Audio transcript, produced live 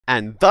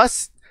and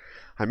thus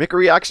I make a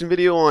reaction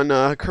video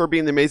on Kirby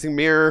and the Amazing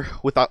Mirror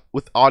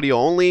with audio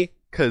only,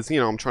 because, you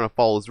know, I'm trying to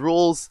follow his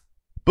rules.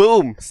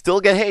 Boom! Still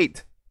get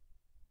hate.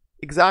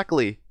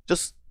 Exactly.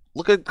 Just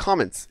look at the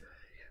comments.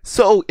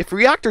 So, if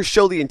reactors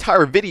show the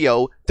entire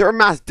video, they're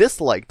mass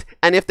disliked,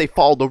 and if they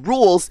follow the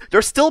rules,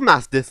 they're still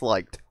mass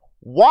disliked.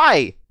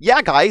 Why?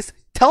 Yeah, guys,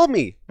 tell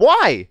me,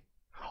 why?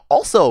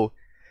 Also,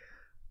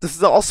 this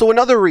is also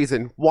another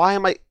reason.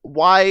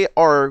 Why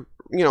are,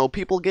 you know,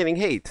 people getting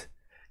hate?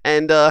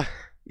 And,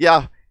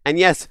 yeah, and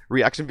yes,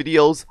 reaction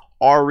videos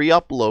are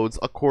re-uploads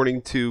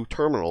according to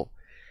Terminal.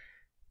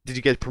 Did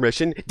you get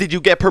permission? Did you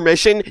get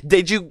permission?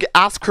 Did you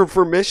ask for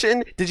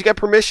permission? Did you get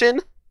permission?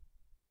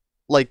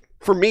 Like,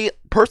 for me,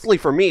 personally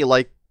for me,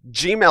 like,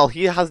 Gmail,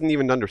 he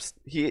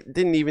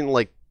didn't even,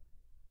 like,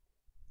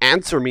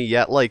 answer me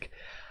yet. Like,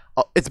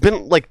 it's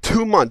been, like,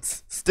 2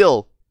 months,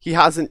 still, he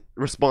hasn't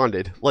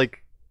responded.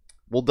 Like,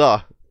 well,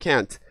 duh,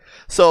 can't.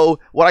 So,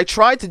 what I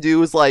tried to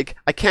do is, like,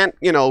 I can't,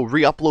 you know,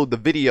 re-upload the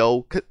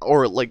video,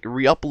 or, like,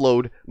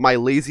 re-upload my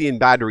lazy and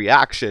bad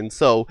reaction,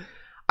 so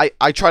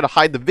I try to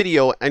hide the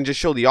video and just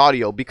show the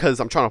audio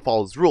because I'm trying to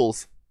follow his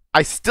rules.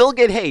 I still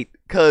get hate,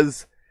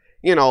 because,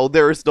 you know,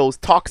 there's those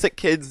toxic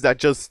kids that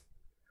just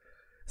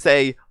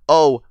say,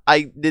 oh,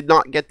 I did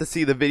not get to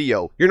see the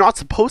video. You're not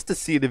supposed to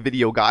see the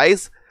video,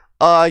 guys.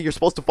 You're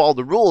supposed to follow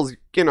the rules,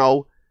 you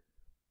know.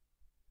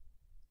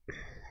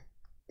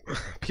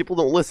 People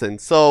don't listen,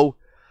 so...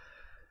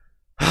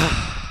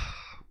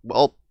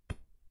 well...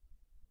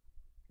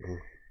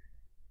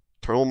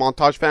 Terminal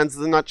Montage fans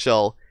in a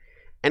nutshell.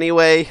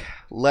 Anyway,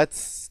 let's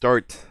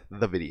start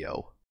the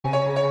video.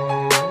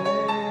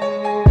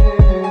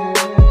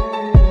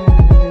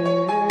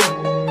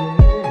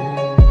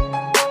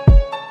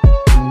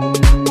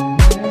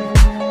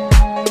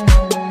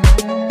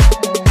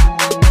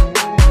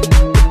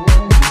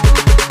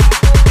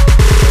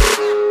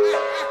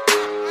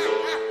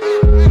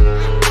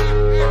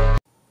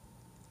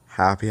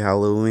 Happy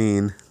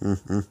Halloween.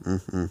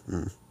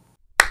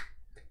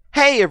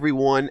 Hey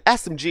everyone,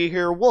 SMG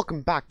here.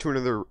 Welcome back to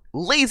another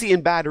lazy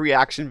and bad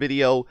reaction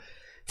video.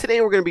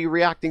 Today we're going to be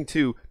reacting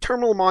to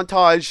Terminal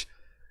Montage,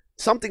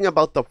 something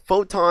about the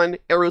photon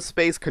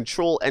aerospace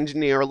control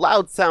engineer,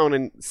 loud sound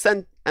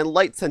and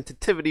light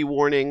sensitivity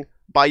warning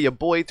by your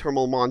boy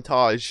Terminal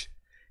Montage.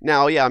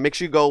 Now, yeah, make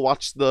sure you go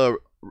watch the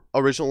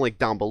original link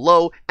down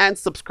below and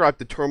subscribe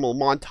to Terminal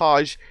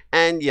Montage,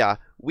 and yeah,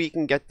 we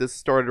can get this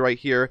started right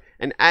here.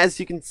 And as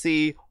you can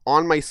see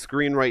on my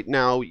screen right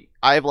now,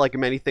 I have like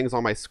many things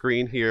on my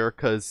screen here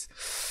because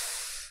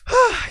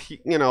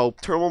you know,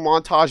 Terminal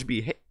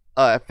Montage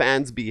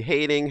fans be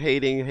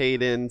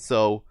hating,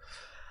 so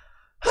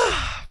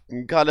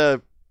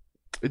gotta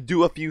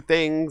do a few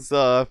things.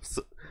 So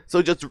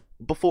just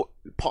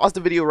pause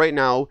the video right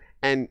now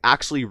and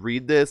actually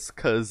read this,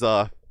 because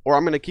or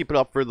I'm gonna keep it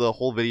up for the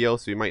whole video,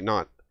 so you might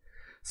not.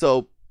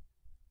 So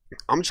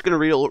I'm just gonna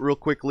read it real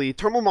quickly.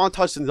 Terminal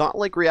Montage does not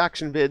like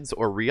reaction vids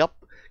or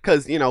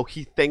because, you know,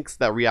 he thinks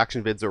that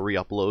reaction vids are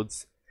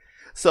re-uploads.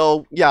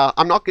 So yeah,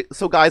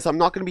 guys, I'm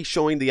not gonna be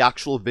showing the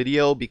actual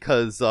video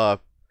because I'm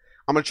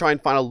gonna try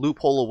and find a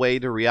loophole way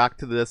to react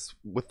to this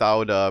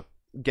without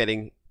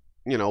getting,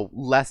 you know,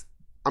 less.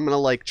 I'm gonna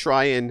like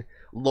try and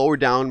lower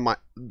down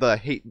the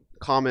hate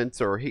comments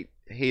or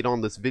hate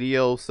on this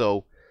video.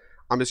 So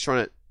I'm just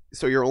trying to.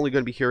 So you're only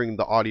going to be hearing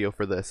the audio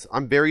for this.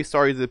 I'm very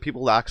sorry to the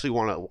people that actually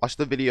want to watch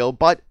the video,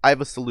 but I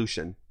have a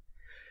solution.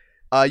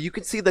 You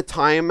can see the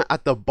time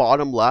at the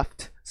bottom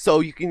left, so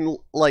you can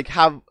like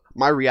have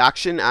my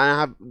reaction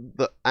and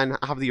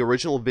have the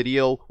original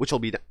video, which will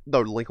be the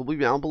link will be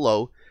down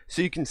below,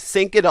 so you can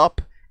sync it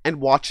up and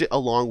watch it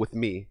along with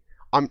me.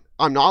 I'm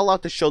not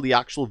allowed to show the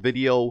actual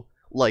video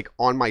like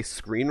on my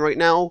screen right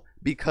now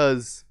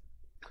because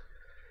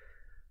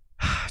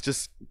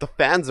just the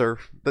fans are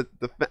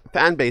the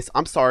fan base.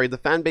 I'm sorry, the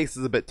fan base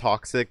is a bit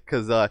toxic.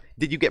 Because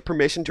did you get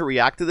permission to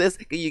react to this?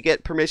 Did you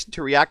get permission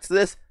to react to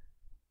this?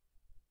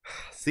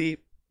 See,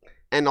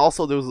 and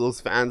also there's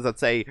those fans that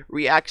say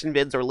reaction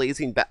vids are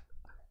lazy and bad.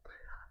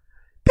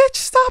 Bitch,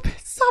 stop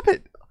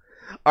it.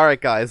 All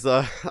right, guys.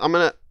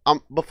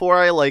 Before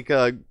I like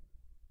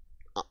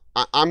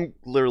I'm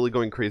literally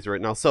going crazy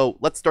right now. So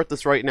let's start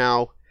this right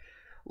now.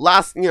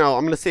 You know,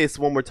 I'm gonna say this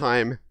one more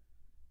time.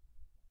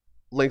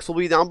 Links will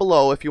be down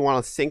below if you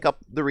want to sync up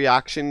the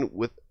reaction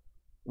with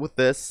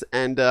this,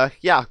 and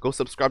yeah, go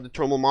subscribe to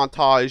Terminal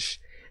Montage,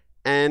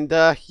 and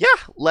yeah,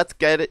 let's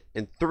get it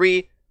in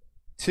 3,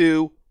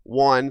 2,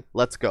 1,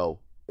 let's go.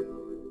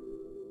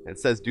 And it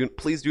says,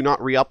 please do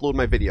not re-upload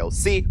my video.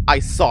 See, I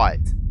saw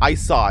it,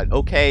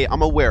 okay,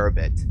 I'm aware of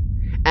it,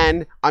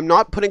 and I'm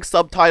not putting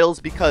subtitles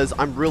because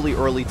I'm really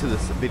early to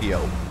this video.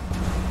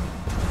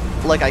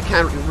 Like, I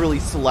can't really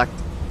select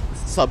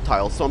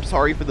subtitles, so I'm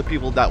sorry for the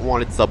people that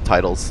wanted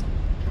subtitles.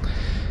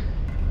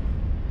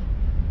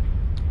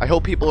 I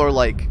hope people are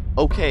like,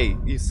 okay,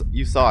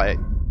 you saw it.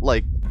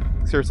 Like,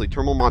 seriously,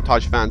 Terminal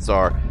Montage fans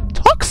are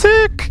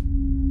toxic!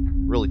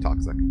 Really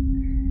toxic.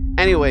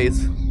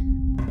 Anyways,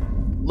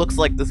 looks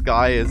like this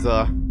guy is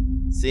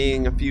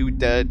seeing a few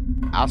dead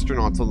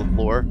astronauts on the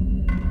floor.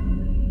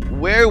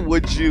 Where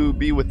would you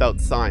be without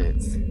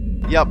science?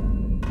 Yep.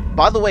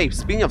 By the way,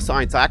 speaking of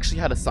science, I actually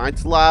had a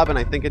science lab and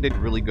I think I did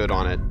really good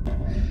on it.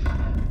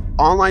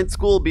 Online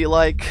school be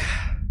like...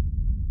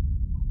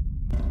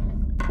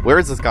 Where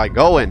is this guy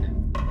going?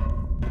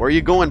 Where are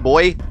you going,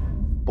 boy?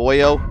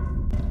 Boyo.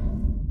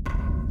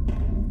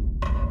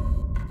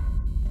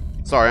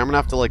 Sorry, I'm gonna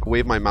have to like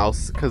wave my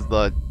mouse because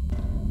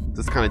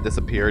this kind of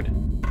disappeared.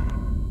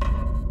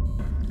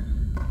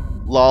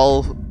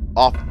 Lol,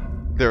 off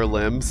their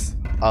limbs.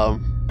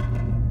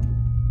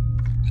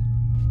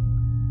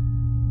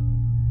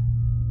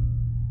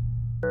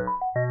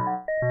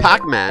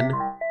 Pac-Man.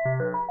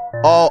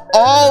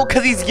 Oh,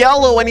 because he's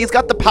yellow and he's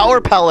got the power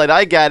pellet.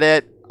 I get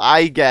it.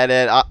 I get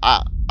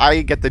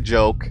the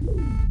joke.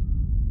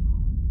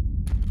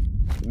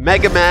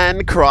 Mega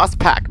Man cross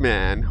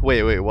Pac-Man.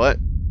 Wait, what?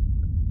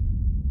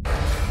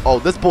 Oh,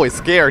 this boy's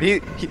scared.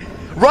 He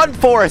run,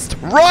 Forrest!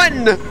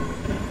 Run!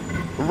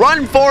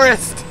 Run,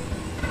 Forrest!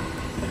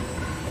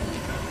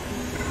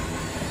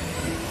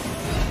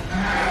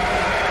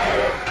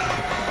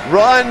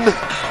 Run!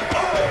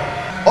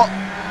 Oh,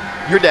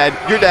 you're dead.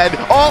 You're dead.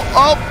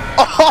 Oh!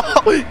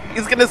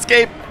 He's gonna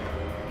escape.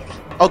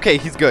 Okay,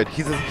 he's good.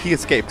 He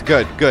escaped.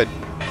 Good.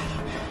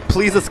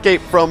 Please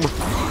escape from...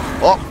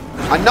 Oh,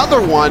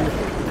 another one?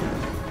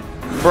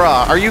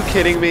 Bruh, are you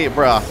kidding me?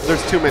 Bruh,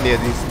 there's too many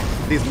of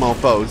these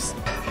mofos.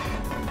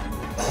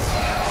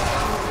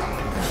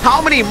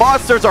 How many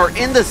monsters are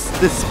in this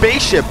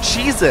spaceship?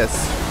 Jesus.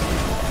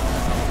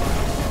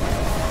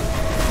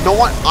 No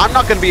one... I'm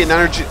not gonna be an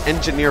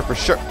engineer for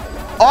sure.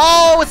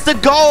 Oh, it's the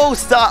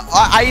ghost!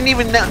 I didn't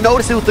even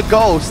notice it was the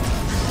ghost.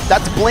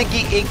 That's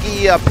Blinky,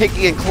 Inky,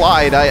 Picky, and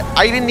Clyde.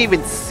 I didn't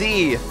even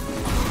see.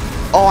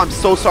 Oh, I'm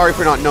so sorry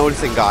for not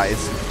noticing,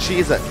 guys.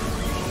 Jesus.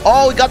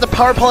 Oh, we got the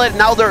power pellet.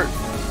 Now they're...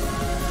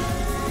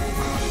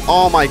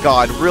 Oh my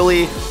god,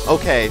 really?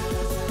 Okay.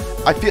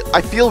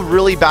 I feel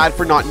really bad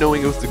for not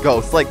knowing it was the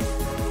ghost. Like,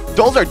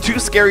 those are too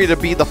scary to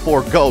be the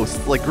 4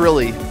 ghosts. Like,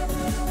 really.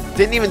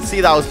 Didn't even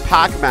see that was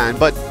Pac-Man,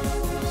 but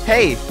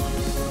hey,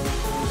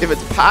 if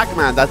it's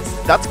Pac-Man,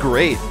 that's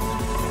great.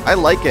 I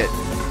like it.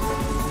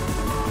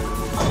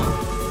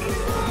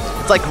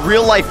 It's like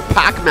real life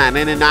Pac-Man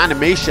in an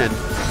animation.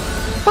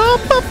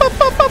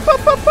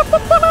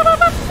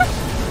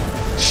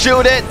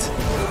 Shoot it!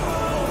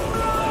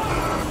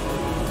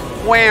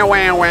 Wham,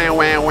 wham, wham,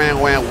 wham, wham,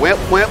 wham, whip,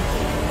 whip.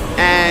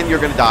 And you're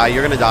gonna die,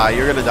 you're gonna die,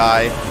 you're gonna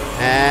die.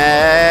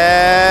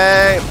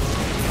 And...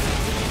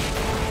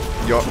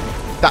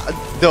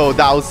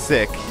 that was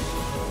sick.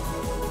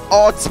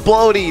 Oh, it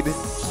exploded.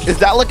 Is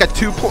that like a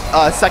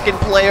 2-second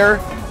player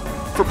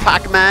for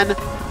Pac-Man?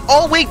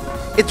 Oh, wait.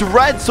 It's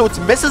red, so it's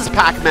Mrs.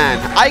 Pac-Man.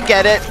 I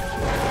get it.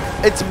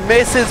 It's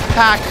Mrs.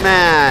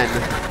 Pac-Man.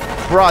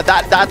 Bruh,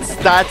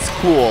 that's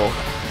cool.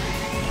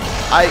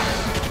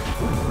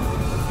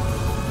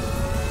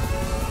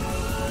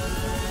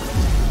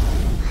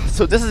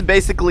 So this is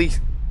basically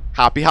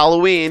Happy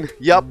Halloween.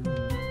 Yup.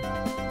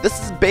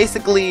 This is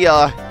basically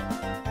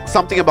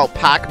something about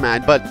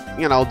Pac-Man, but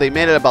you know, they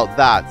made it about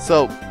that.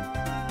 So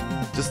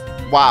just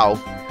wow.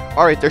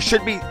 Alright, there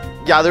should be,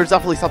 yeah, there's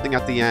definitely something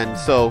at the end,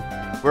 so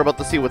we're about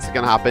to see what's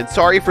gonna happen.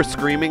 Sorry for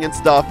screaming and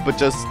stuff, but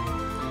just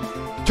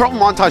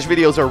Terminal Montage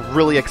videos are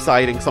really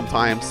exciting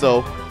sometimes,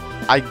 so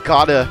I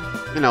gotta,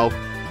 you know,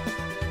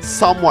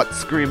 somewhat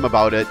scream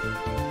about it.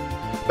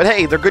 But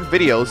hey, they're good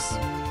videos,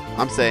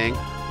 I'm saying.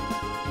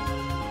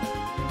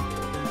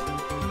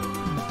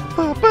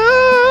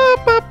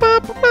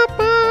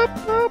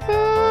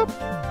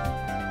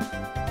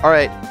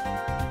 Alright.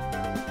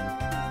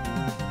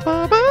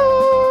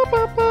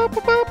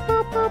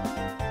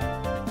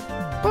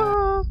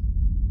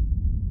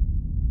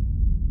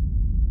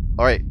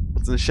 Alright,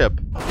 what's in the ship?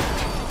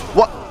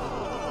 What?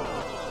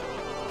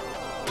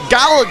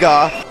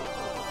 Galaga?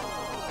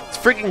 It's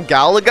freaking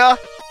Galaga?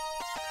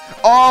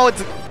 Oh,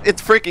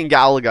 it's freaking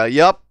Galaga.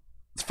 Yup.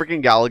 It's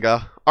freaking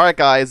Galaga. Alright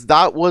guys,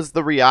 that was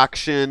the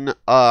reaction.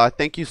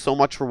 Thank you so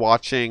much for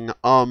watching.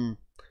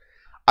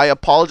 I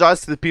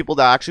apologize to the people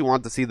that actually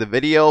wanted to see the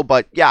video,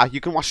 but yeah, you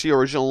can watch the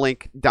original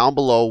link down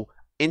below,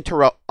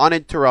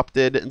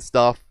 uninterrupted and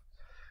stuff.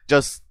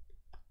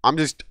 I'm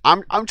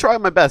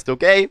trying my best,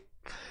 okay?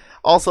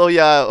 Also,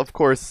 yeah, of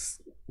course,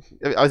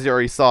 as you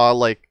already saw,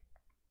 like,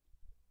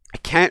 I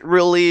can't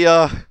really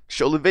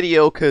show the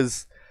video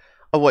because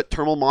of what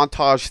Terminal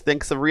Montage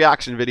thinks of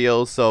reaction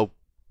videos, so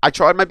I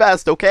tried my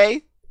best,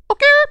 okay?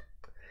 Okay.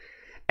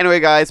 Anyway,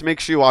 guys, make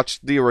sure you watch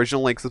the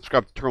original link,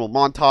 subscribe to Terminal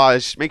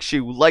Montage, make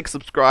sure you like,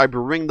 subscribe,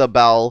 ring the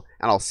bell,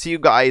 and I'll see you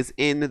guys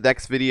in the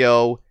next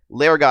video.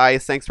 Later,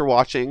 guys. Thanks for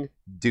watching.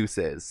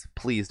 Deuces.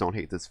 Please don't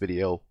hate this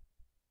video.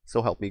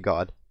 So help me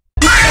God.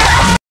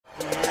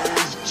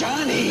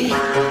 Johnny!